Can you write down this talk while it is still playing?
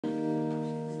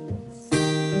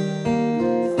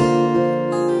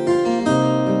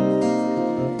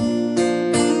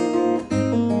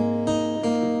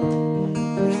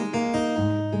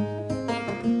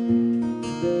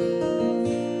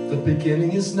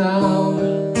is now,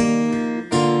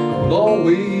 will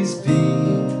always be.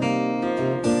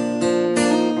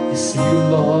 You see, you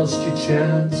lost your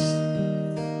chance,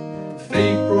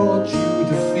 fate brought you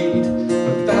defeat,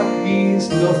 but that means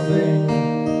nothing.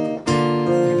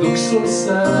 You look so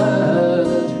sad.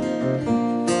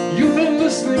 You've been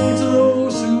listening to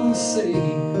those who say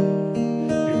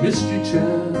you missed your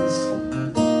chance.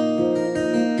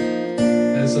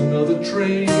 There's another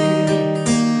train,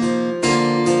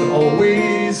 there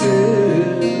always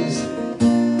is.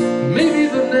 Maybe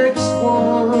the next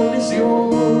one is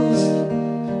yours.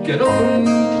 Get up and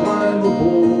climb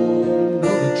aboard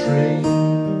another train.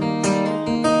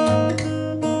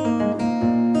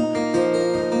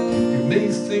 You may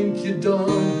think you're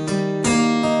done,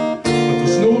 but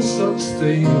there's no such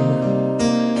thing.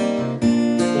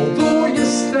 Although you're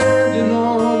standing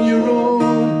on your own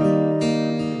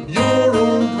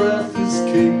breath is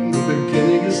king, the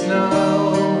beginning is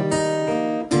now.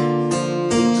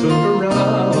 Turn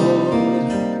around,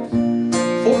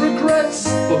 for regrets,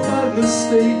 for bad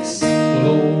mistakes will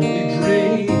only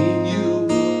drain you.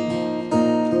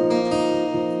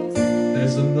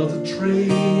 There's another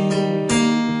train,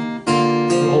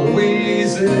 there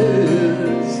always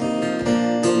is.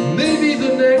 Maybe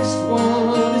the next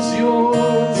one is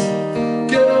yours.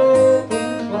 Get up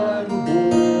and climb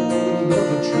aboard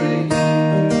another train.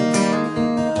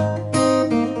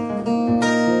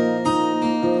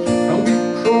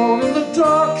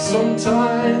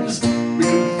 Sometimes we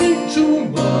can think too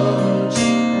much.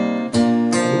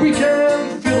 We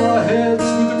can fill our heads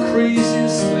with the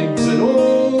craziest things and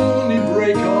only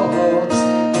break our hearts.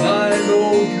 And I know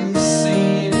you've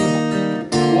seen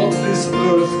what this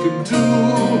earth can do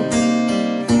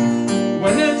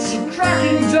when it's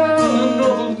cracking down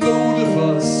another load of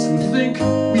us who think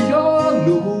we are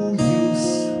no use.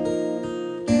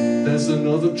 There's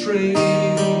another train,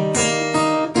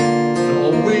 there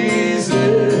always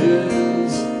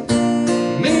is.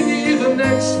 Maybe the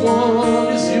next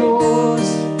one is yours.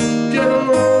 Get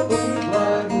up and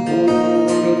climb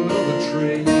aboard another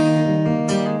train.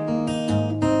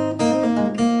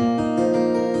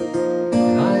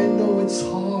 And I know it's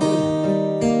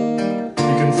hard,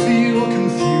 you can feel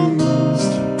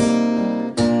confused.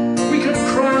 We can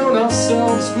crown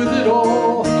ourselves with it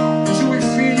all till we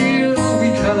feel we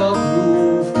cannot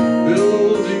move,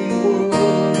 building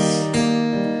worlds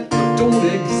that don't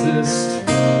exist.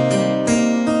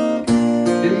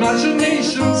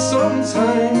 Imagination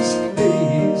sometimes